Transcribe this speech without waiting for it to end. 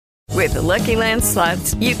With the Lucky Land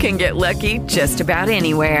Slots, you can get lucky just about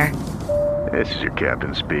anywhere. This is your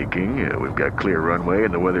captain speaking. We've got clear runway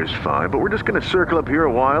and the weather's fine, but we're just going to circle up here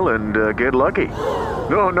a while and get lucky.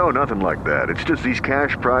 No, nothing like that. It's just these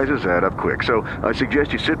cash prizes add up quick. So I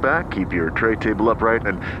suggest you sit back, keep your tray table upright,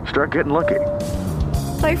 and start getting lucky.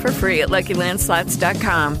 Play for free at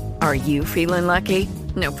LuckyLandSlots.com. Are you feeling lucky?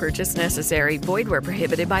 No purchase necessary. Void where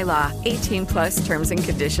prohibited by law. 18 plus terms and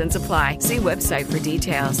conditions apply. See website for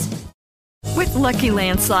details. With Lucky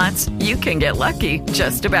Land Slots, you can get lucky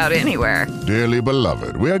just about anywhere. Dearly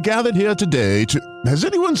beloved, we are gathered here today to... Has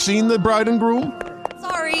anyone seen the bride and groom?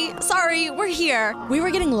 Sorry, we're here. We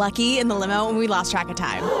were getting lucky in the limo and we lost track of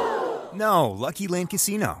time. No, Lucky Land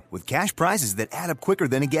Casino, with cash prizes that add up quicker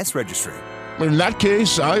than a guest registry. In that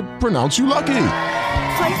case, I pronounce you lucky.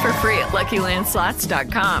 Play for free at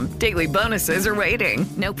LuckyLandSlots.com. Daily bonuses are waiting.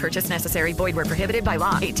 No purchase necessary. Void where prohibited by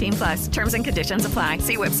law. 18 plus. Terms and conditions apply.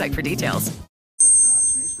 See website for details.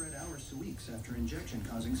 Botox may spread hours to weeks after injection,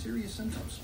 causing serious symptoms.